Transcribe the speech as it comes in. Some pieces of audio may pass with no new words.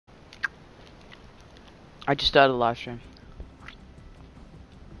I just started a live stream.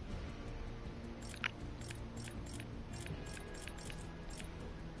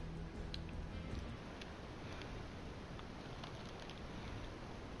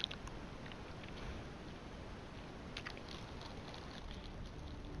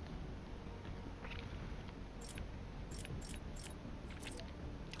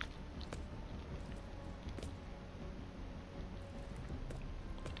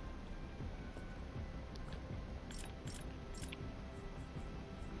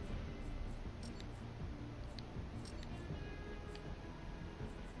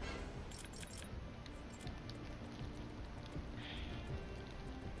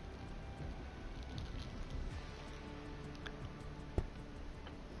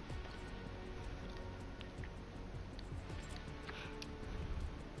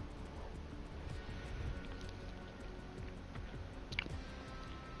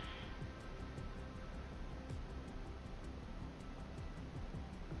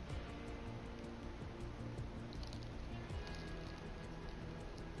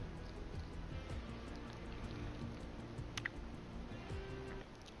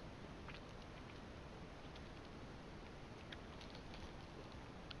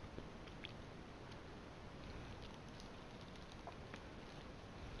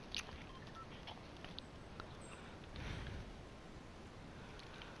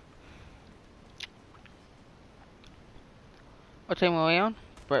 What team are we on?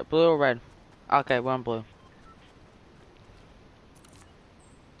 Blue or red? Okay, we're on blue.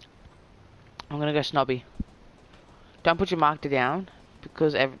 I'm gonna go snobby. Don't put your marker down,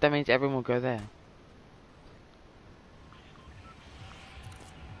 because that means everyone will go there.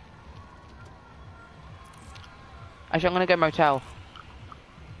 Actually, I'm gonna go motel.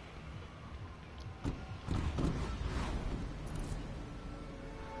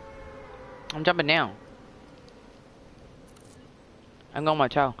 I'm jumping now. I'm going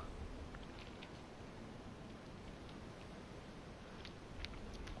motel.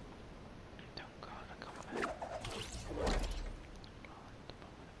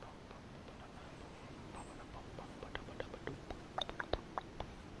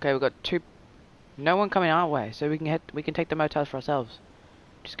 Okay, we've got two. No one coming our way, so we can take the motels for ourselves,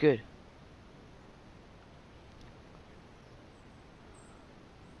 which is good.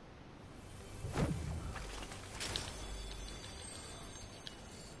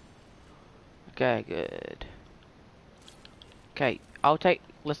 Okay, good. Okay,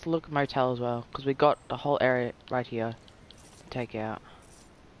 let's look at motel as well, because we got the whole area right here to take out.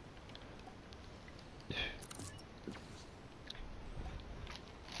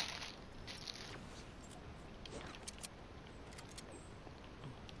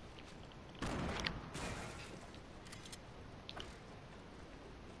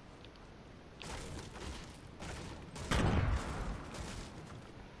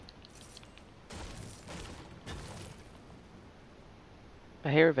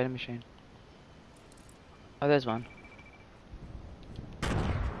 I hear a vending machine. Oh, there's one.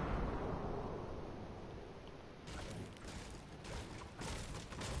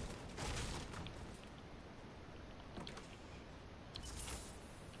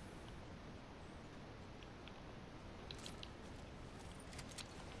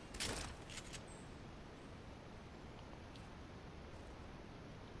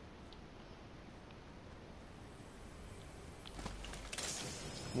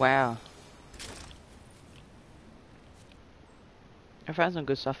 Wow. I found some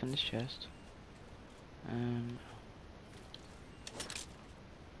good stuff in this chest.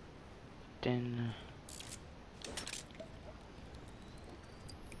 Then...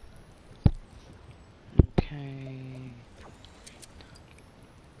 Okay...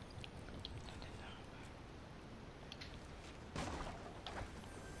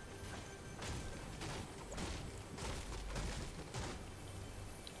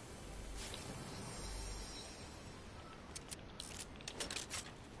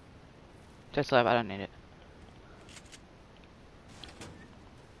 Just left, I don't need it.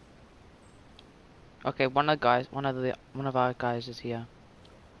 Okay, one of our guys is here.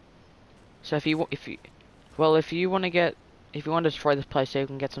 So if you want to destroy this place so you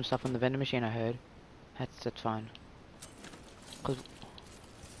can get some stuff on the vending machine, I heard. That's fine.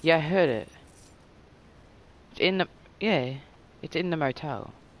 Yeah, I heard it. Yeah, it's in the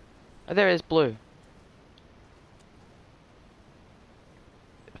motel. Oh, there it is, blue.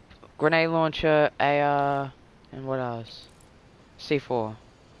 Grenade launcher, AR, and what else? C4.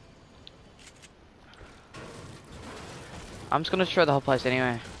 I'm just gonna destroy the whole place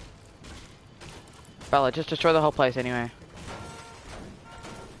anyway. Bella, just destroy the whole place anyway.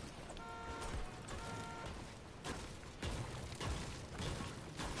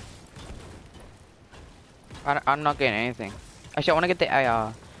 I'm not getting anything. Actually, I want to get the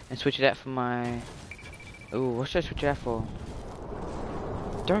AR and switch it out for my... Ooh, what should I switch it out for?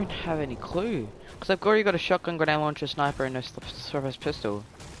 Don't have any clue. Because I've already got a shotgun, grenade launcher, sniper, and a surface pistol.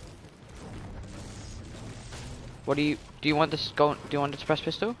 What do you want this gold, do you want a suppressed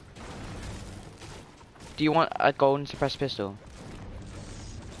pistol? Do you want a golden suppressed pistol?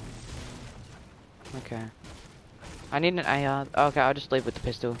 Okay. I need an AR. Okay, I'll just leave with the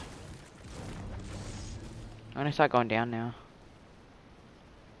pistol. I'm gonna start going down now.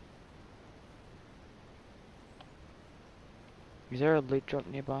 Is there a loot drop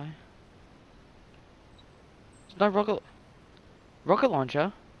nearby? There's no rocket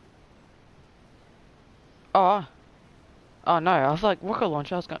launcher? Oh. Oh no, I was like rocket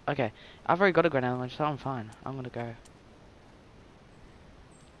launcher. I was going. Okay, I've already got a grenade launcher, so I'm fine. I'm gonna go.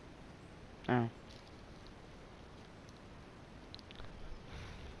 Oh.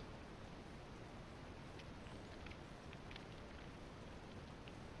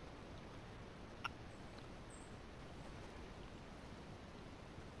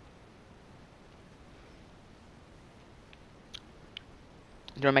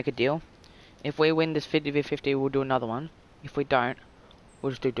 Do you wanna make a deal? If we win this 50v50, we'll do another one. If we don't, we'll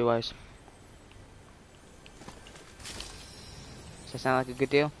just do duos. Does that sound like a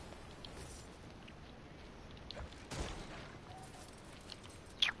good deal?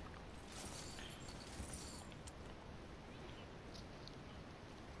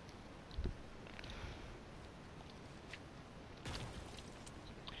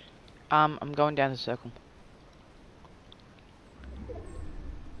 I'm going down the circle.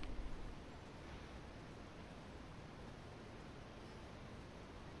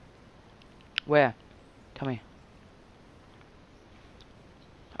 Where? Tell me.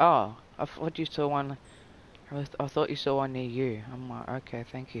 Oh, I thought you saw one. I thought you saw one near you. I'm like, okay,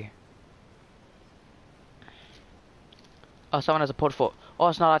 thank you. Oh, someone has a port fort. Oh,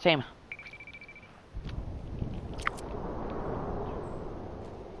 it's not our team.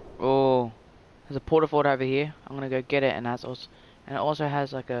 Oh, there's a porta fort over here. I'm gonna go get it, and it also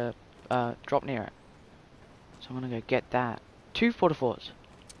has like a drop near it. So I'm gonna go get that. 2 porta forts.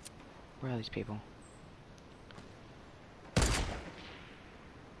 Where are these people?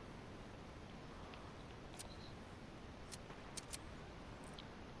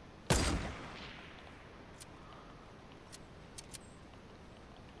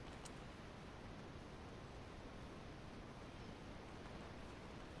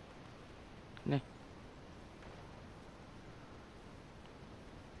 No.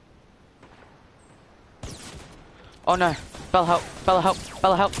 Oh no! Bella help! Bella help!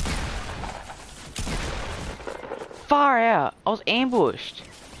 Bella help! Far out! I was ambushed.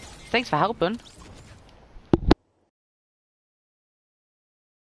 Thanks for helping.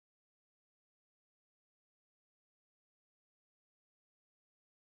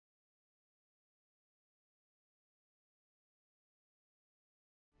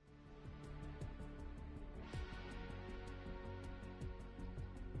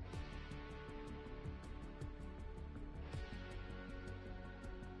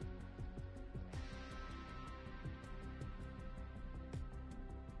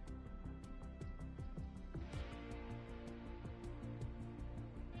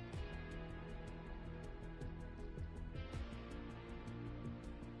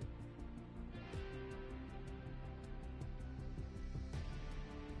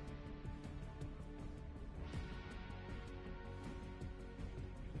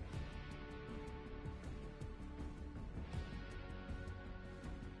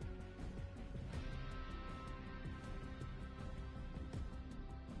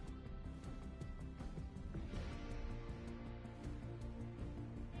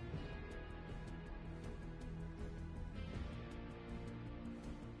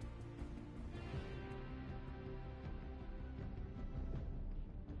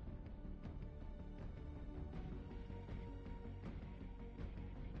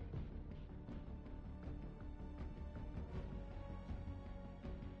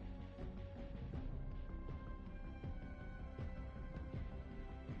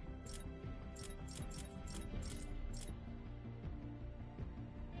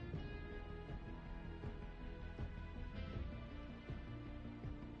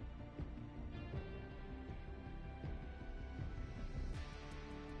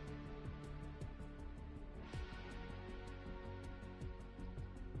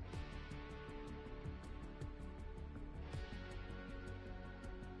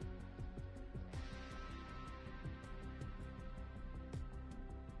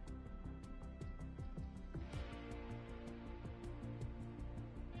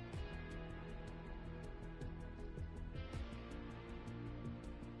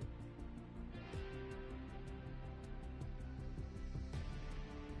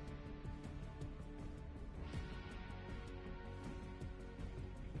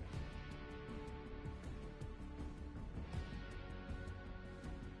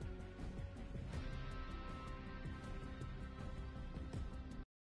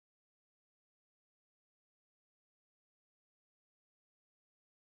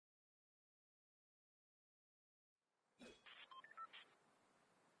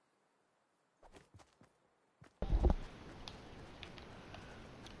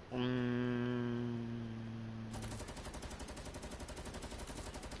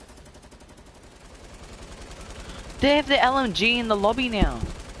 They have the LMG in the lobby now.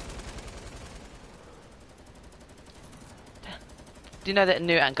 Do you know that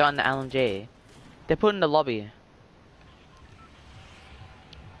new gun, the LMG? They put in the lobby.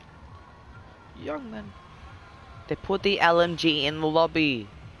 Young man. They put the LMG in the lobby.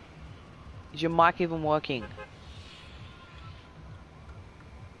 Is your mic even working?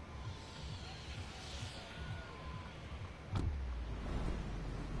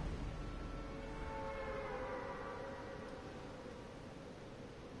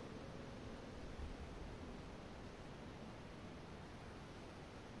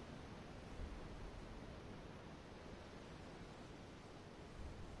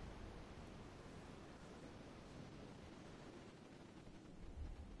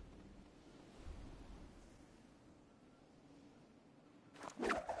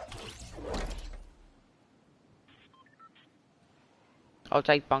 I'll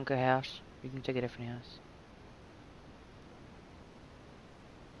take bunker house. You can take a different house.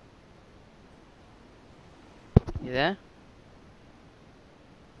 You there?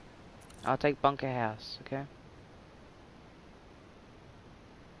 I'll take bunker house, okay?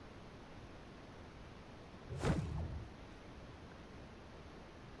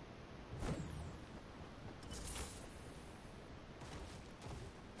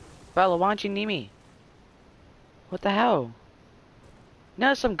 Bella, why aren't you near me? What the hell? Now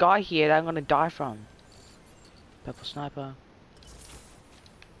there's some guy here that I'm gonna die from. Purple sniper.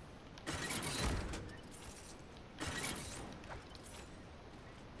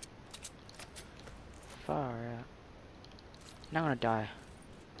 Far out. Now I'm gonna die.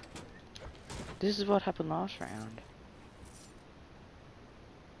 This is what happened last round.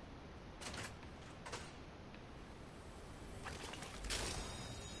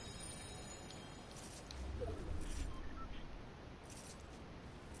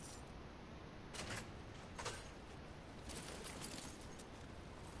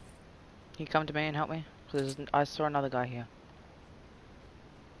 Can you come to me and help me? Because I saw another guy here.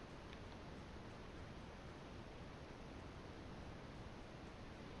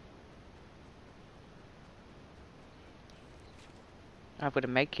 I've got to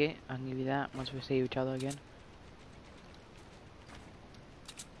make it. I can give you that once we see each other again.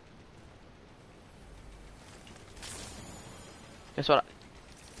 Guess what?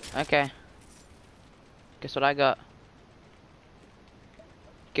 Okay. Guess what I got?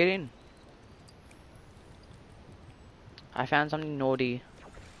 Get in. I found something naughty.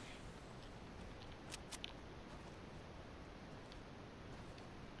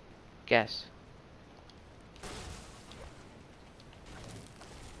 Guess.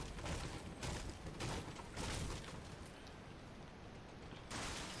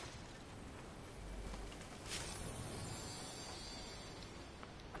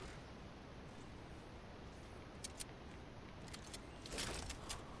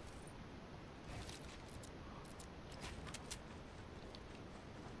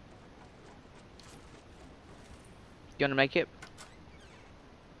 You wanna make it?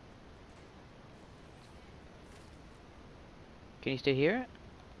 Can you still hear it?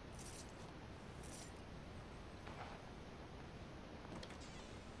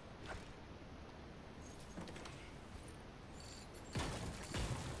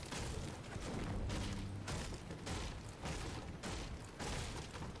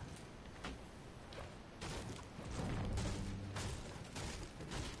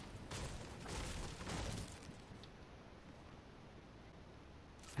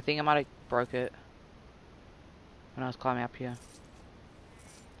 I think I might have broke it when I was climbing up here.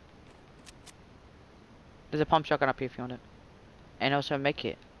 There's a pump shotgun up here if you want it. And also make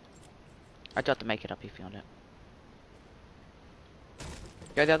it. I got to make it up if you want it.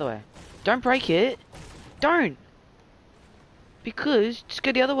 Go the other way. Don't break it! Don't! Because, just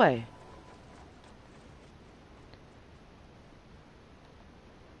go the other way.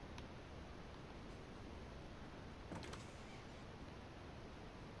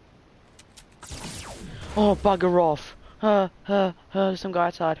 Oh, bugger off. Some guy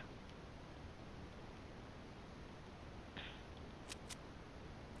outside.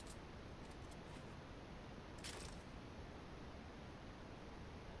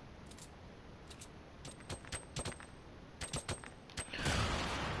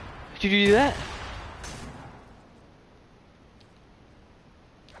 Did you do that?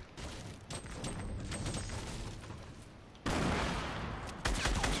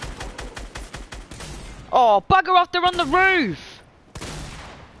 Oh, bugger off, they're on the roof!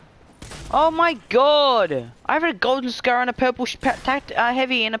 Oh my god! I have a golden scar and a purple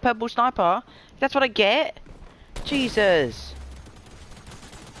heavy and a purple sniper. That's what I get? Jesus.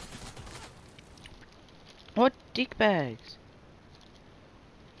 What? Dick bags.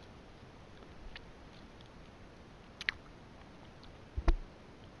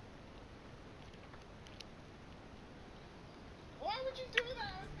 Why would you do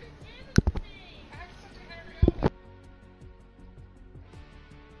that? It gave it to me. I'm such an area.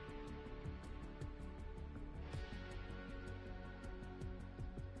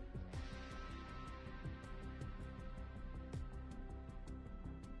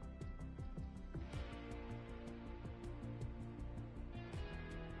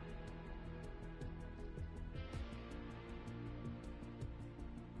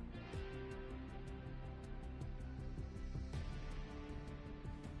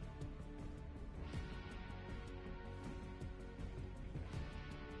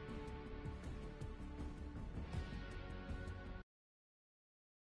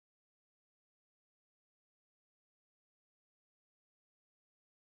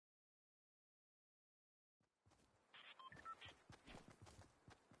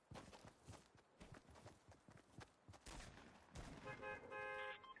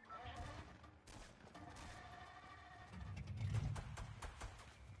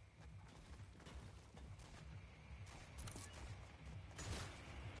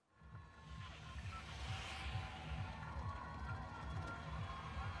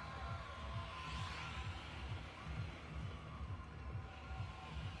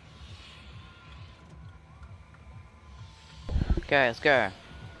 Okay, let's go.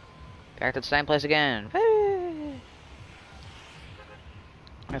 Back to the same place again. Woo!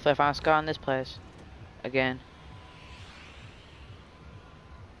 Hopefully I find a scar in this place. Again.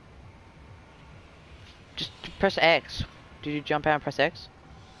 Just press X. Did you jump out and press X?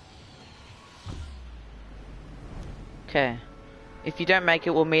 Okay. If you don't make it,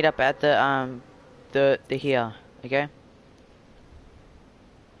 we'll meet up at the here. Okay?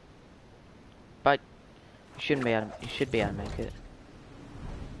 But you shouldn't be able to, you should be able to make it.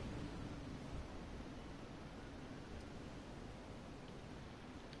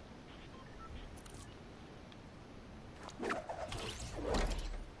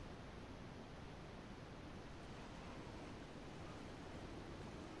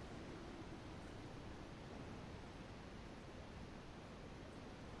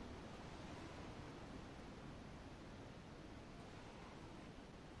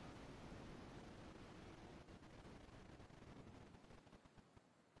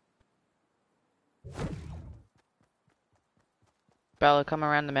 Bella, come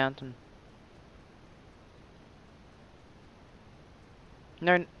around the mountain.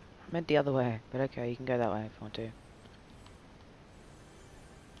 No, I meant the other way. But okay, you can go that way if you want to.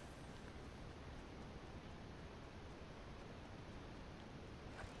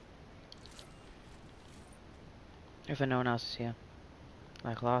 If no one else is here.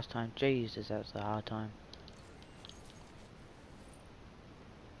 Like last time. Jesus, that was a hard time.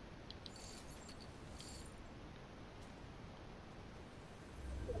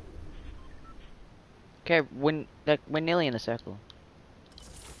 Okay, we're nearly in the circle.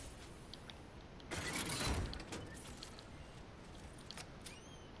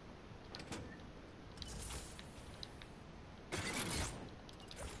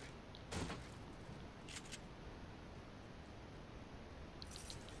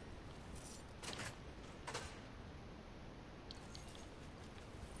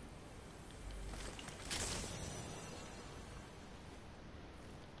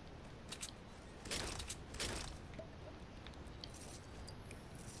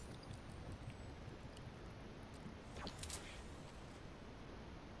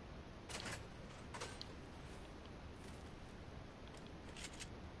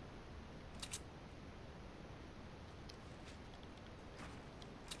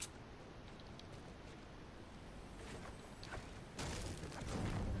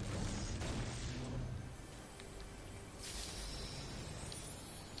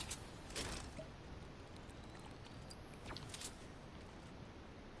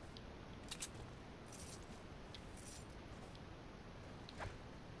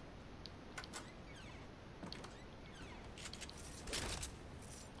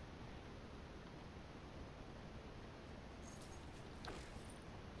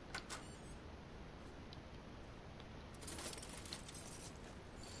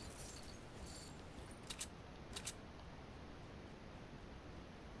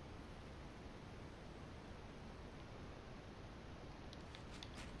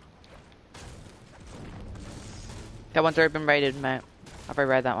 That one's already been raided, mate. I've already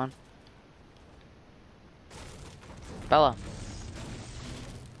raided that one. Bella.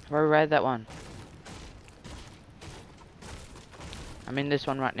 I've already raided that one. I'm in this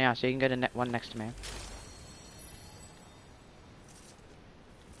one right now, so you can go to one next to me.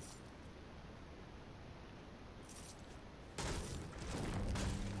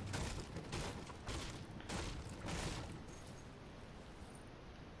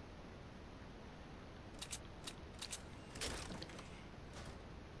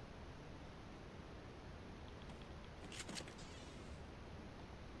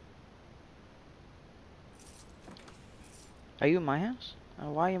 Are you in my house?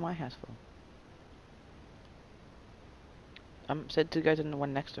 Why are you in my house for? I'm said to go to the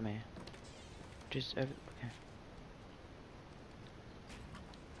one next to me. Just over. Okay.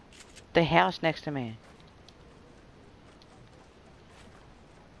 The house next to me.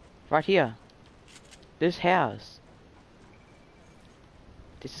 Right here. This house.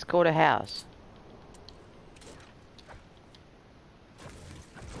 This is called a house.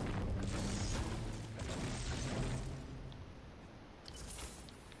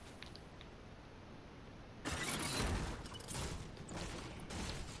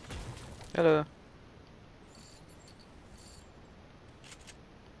 Hello.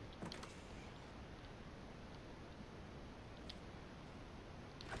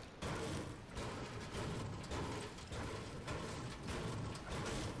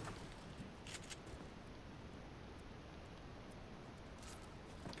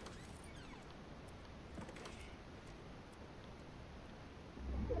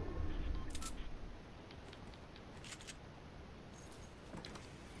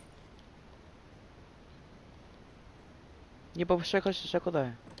 Yeah, but we're so close to the circle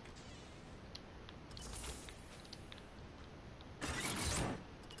though.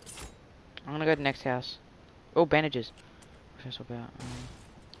 I'm gonna go to the next house. Oh, bandages. What's that about?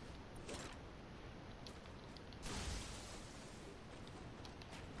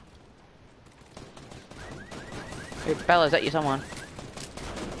 Hey, Bella, is that you, someone?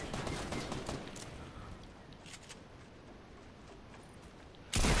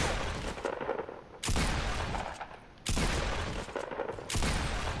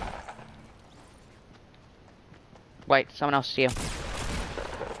 Wait, someone else is here.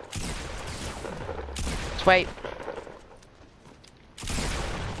 Let's wait.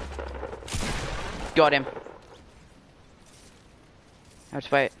 Got him. Let's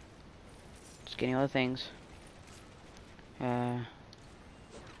wait. Just getting other things.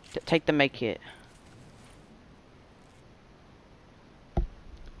 Take the make kit.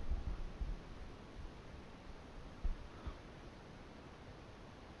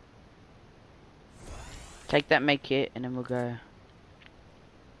 Take that make kit, and then we'll go.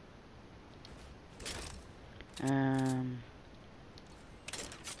 Okay,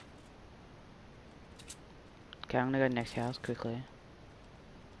 I'm gonna go to the next house quickly.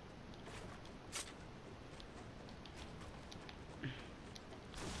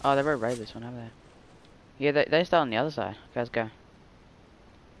 Oh, they've already raided this one, haven't they? Yeah, they start on the other side. Guys, go.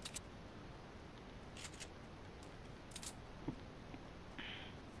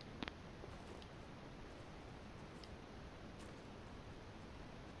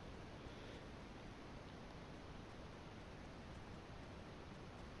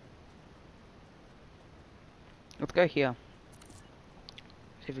 Let's go here.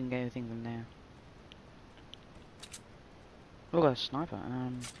 See if we can get anything from there. Oh, got a sniper.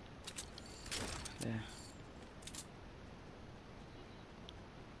 Yeah.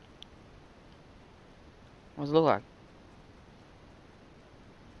 What does it look like?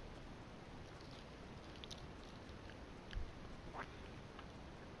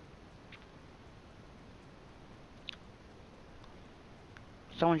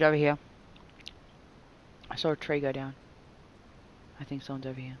 Someone's over here. I saw a tree go down. I think someone's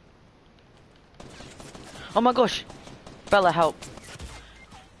over here. Oh my gosh! Bella, help!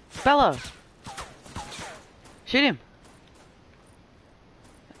 Bella! Shoot him!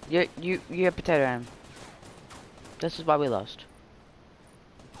 You have potato him. This is why we lost.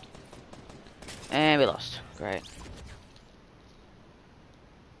 And we lost. Great.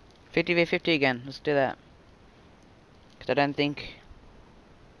 50v50 again. Let's do that. Because I don't think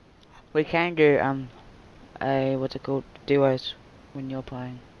we can do what's it called, duos when you're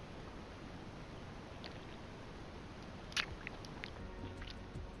playing.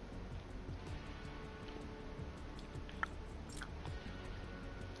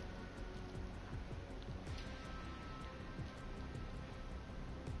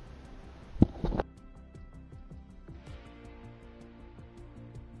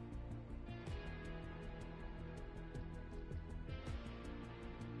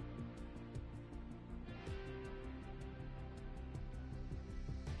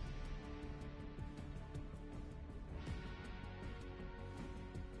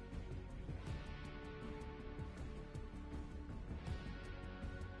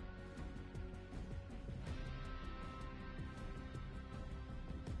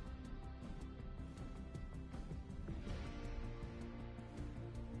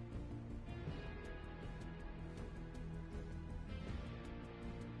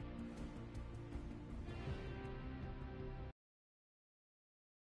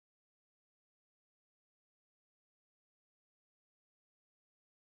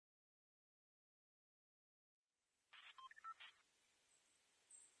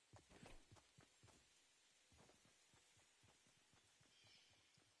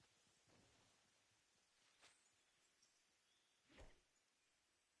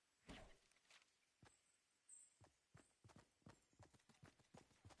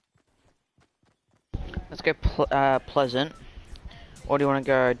 Let's go Pleasant. Or do you want to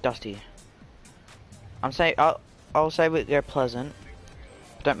go Dusty? I'm saying I'll say we go Pleasant.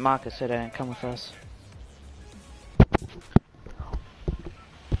 Don't mark it so they don't come with us.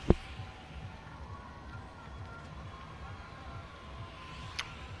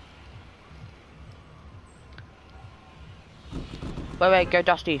 Wait, go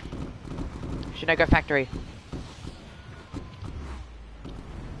Dusty. Should I go Factory?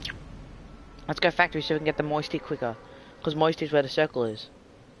 Let's go Factory so we can get the Moisty quicker. Because Moisty is where the circle is.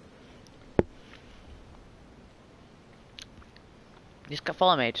 Just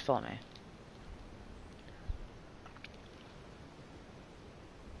follow me, just follow me.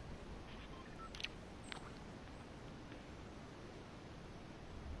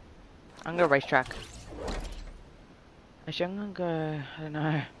 I'm gonna racetrack. Actually, I'm gonna go, I don't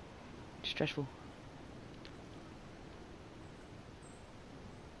know. It's stressful.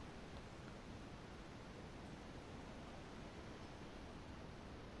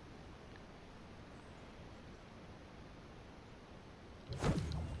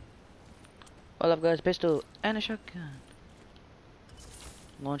 All I've got is a pistol and a shotgun.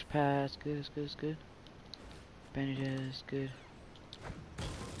 Launch pads, good, good. Bandages, good.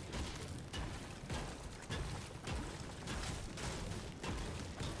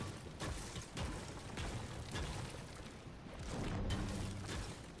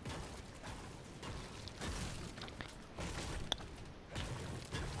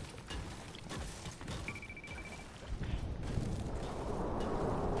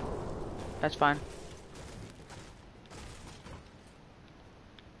 That's fine.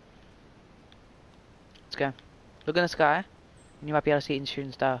 Let's go. Look in the sky, and you might be able to see it in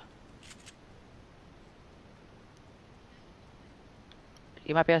shooting star.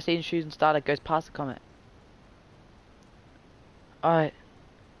 You might be able to see it in shooting star that goes past the comet. Alright.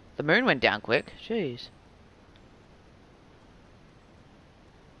 The moon went down quick. Jeez.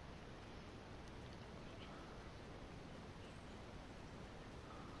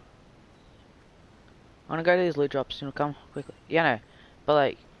 I wanna go to these loot drops. You wanna come quickly? Yeah, no. But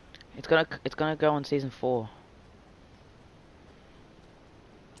like, it's gonna go on season 4.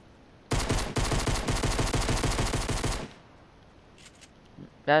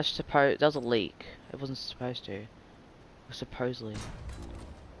 That was a leak. It wasn't supposed to. It was supposedly.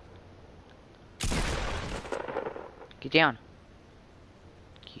 Get down.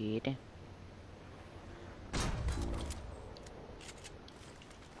 Get down.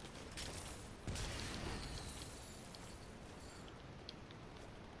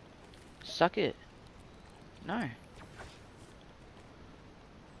 Suck it. No.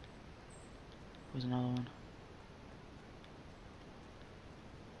 There's another one.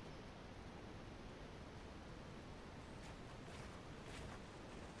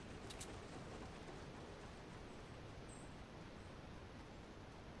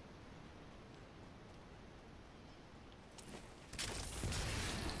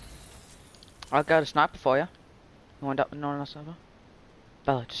 I'll go to sniper for you. You want up not on a sniper?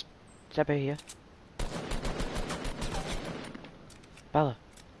 Bella, just step over here. Bella,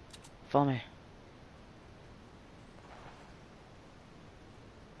 follow me.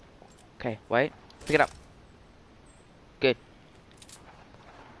 Okay, wait. Pick it up. Good.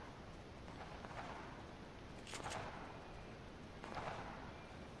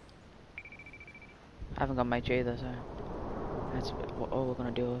 I haven't got mage either, so that's what all we're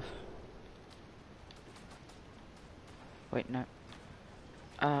gonna deal with. Wait, no.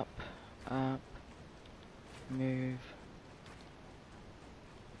 Up, move.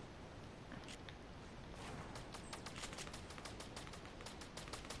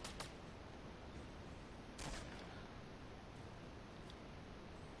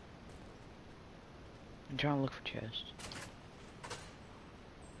 I'm trying to look for chests.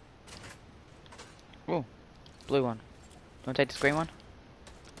 Oh, blue one. Wanna take this green one?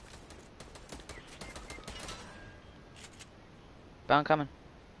 Bound coming.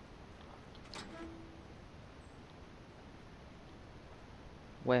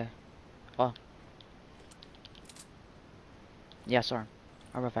 Where? Oh. Yeah, sorry.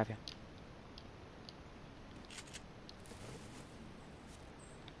 I'll revive you.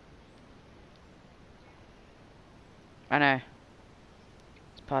 I know.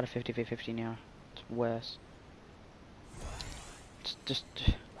 It's part of 50v50 now. It's worse. It's just...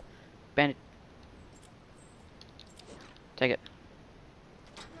 Bandit. Take it.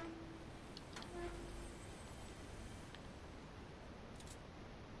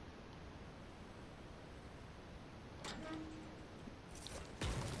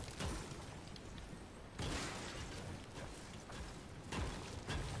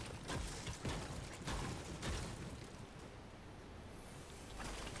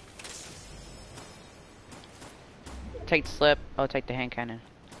 take the slip. I'll take the hand cannon.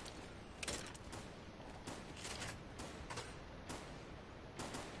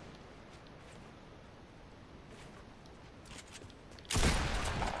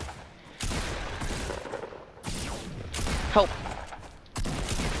 Help!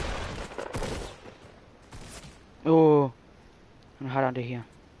 Oh, I'm gonna hide under here.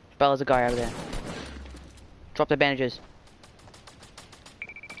 Bella's a guy over there. Drop the bandages.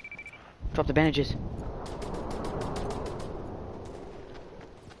 Drop the bandages.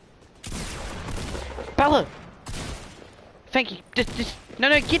 Bella! Thank you. Just, no,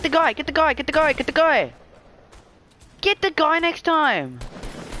 get the guy, get the guy, get the guy, get the guy! Get the guy next time!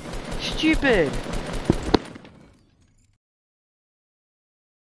 Stupid!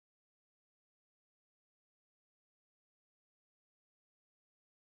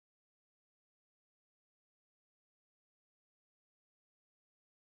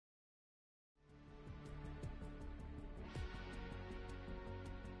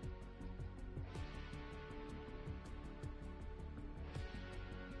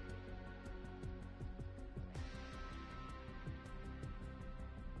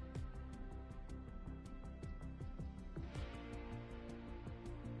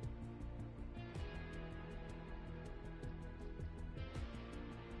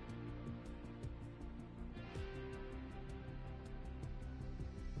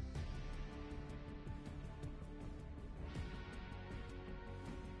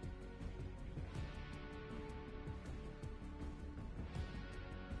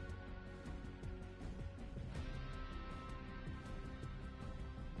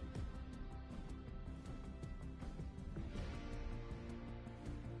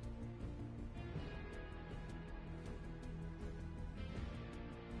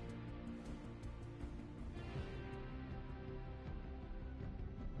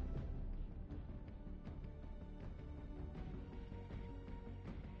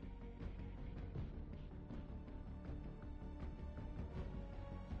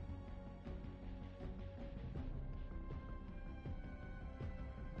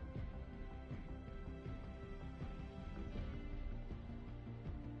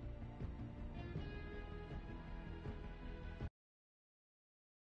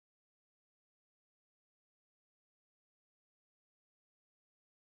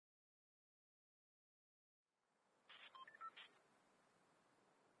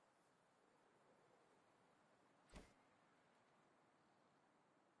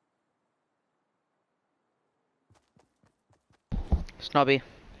 Snobby.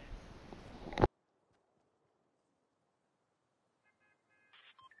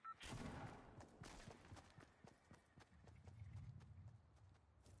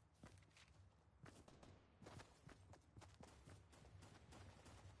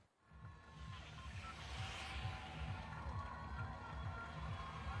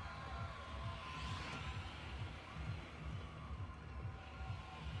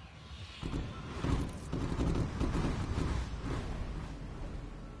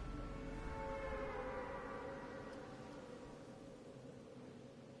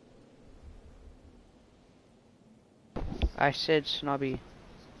 I said snobby.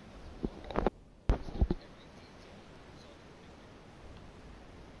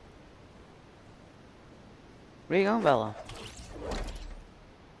 Where you going, Bella?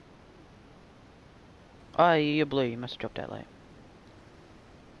 Oh, you're blue. You must have dropped out late.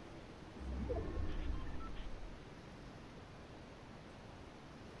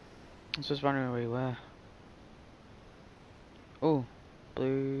 I was just wondering where you were. Oh,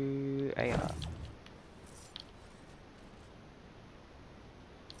 blue AR.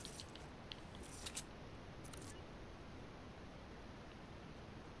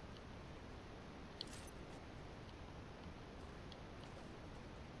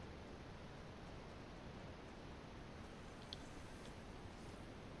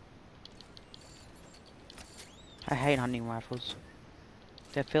 I hate hunting rifles.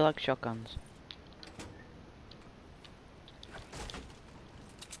 They feel like shotguns.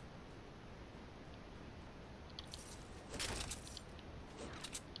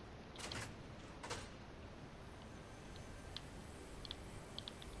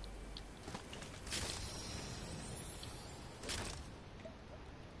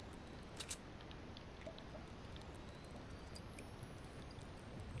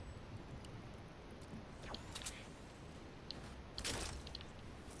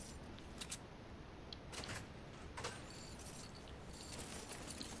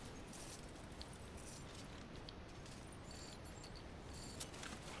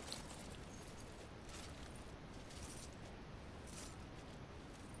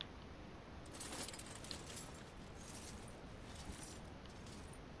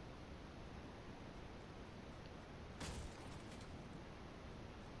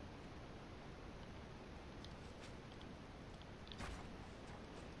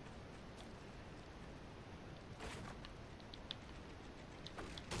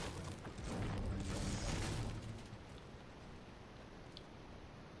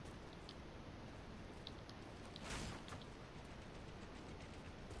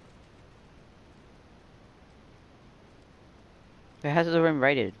 It has the room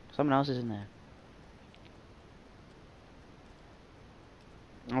rated. Someone else is in there.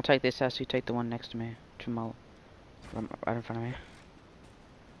 I'll take this house, you take the one next to me. Right in front of me.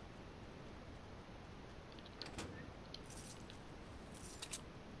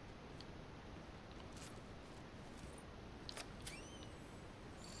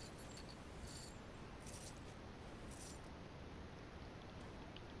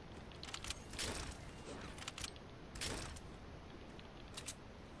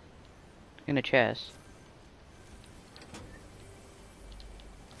 In a chest.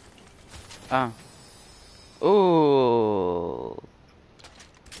 Oh. Ooh.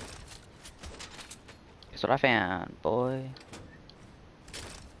 Guess what I found, boy?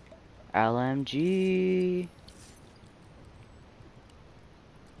 LMG.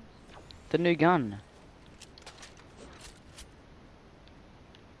 The new gun.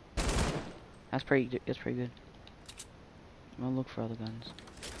 That's pretty good. I'm gonna look for other guns.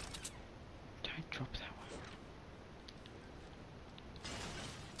 Don't drop that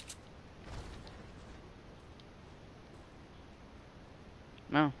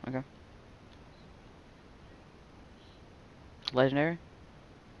one. Oh, okay. Legendary?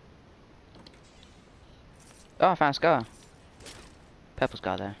 Oh, I found a scar. Purple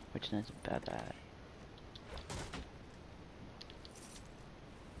scar there, which isn't bad.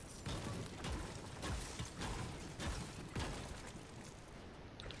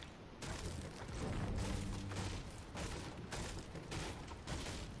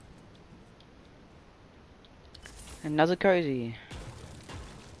 Another cozy.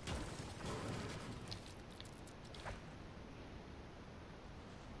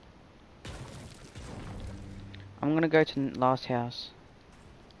 I'm gonna go to last house.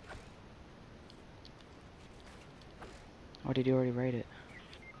 Or did you already raid it?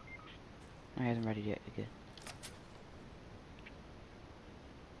 No, he hasn't raided yet. Good.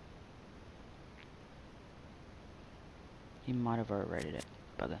 He might have already raided it.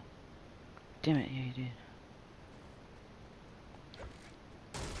 Bugger. Damn it, yeah, he did.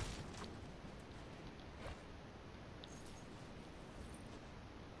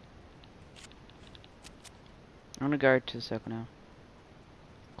 I'm gonna go to the circle now.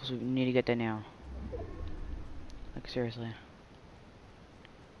 Because we need to get there now. Like, seriously.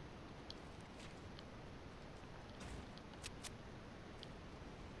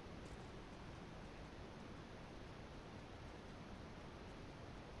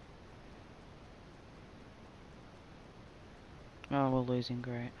 Oh, we're losing,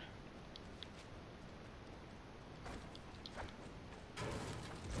 great.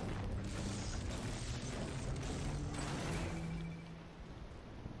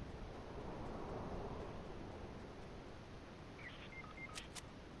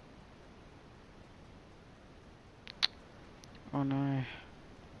 Oh no.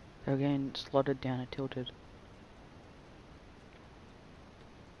 They're getting slotted down and tilted.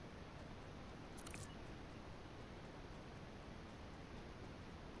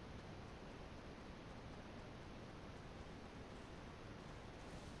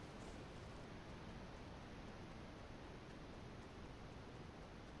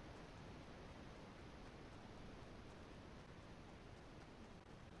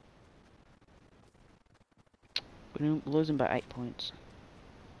 We're losing by 8 points.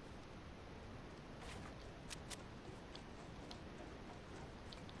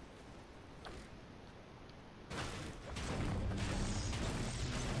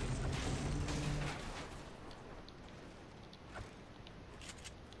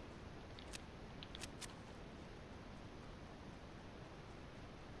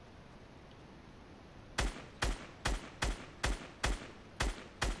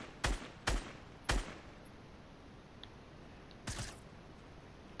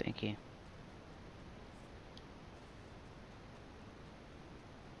 Thank you.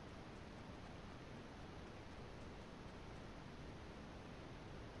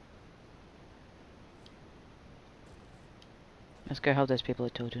 Let's go help those people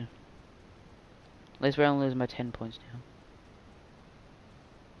at tilted. At least we're only losing by 10 points now.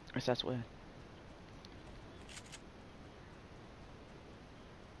 At least that's weird.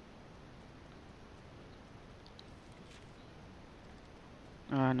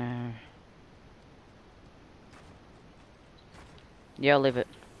 Oh no. Yeah, I'll leave it.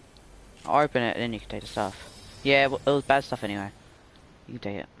 I'll open it and then you can take the stuff. Yeah, well, it was bad stuff anyway. You can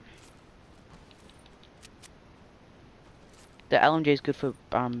take it. The LMG is good for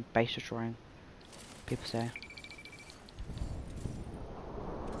base destroying. People say.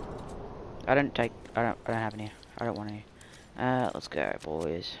 I don't have any. I don't want any. Let's go,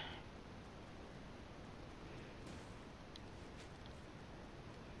 boys.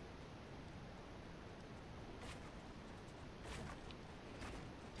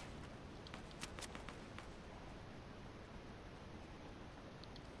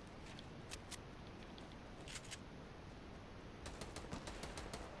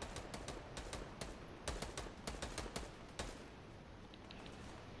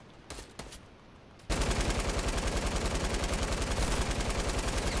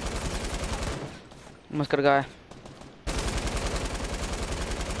 Almost got a guy.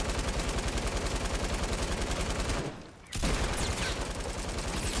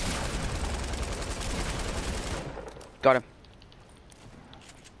 Got him.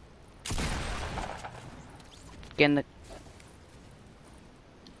 Getting the...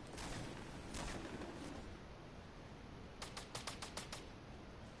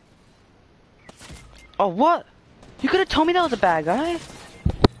 Oh, what? You could have told me that was a bad guy.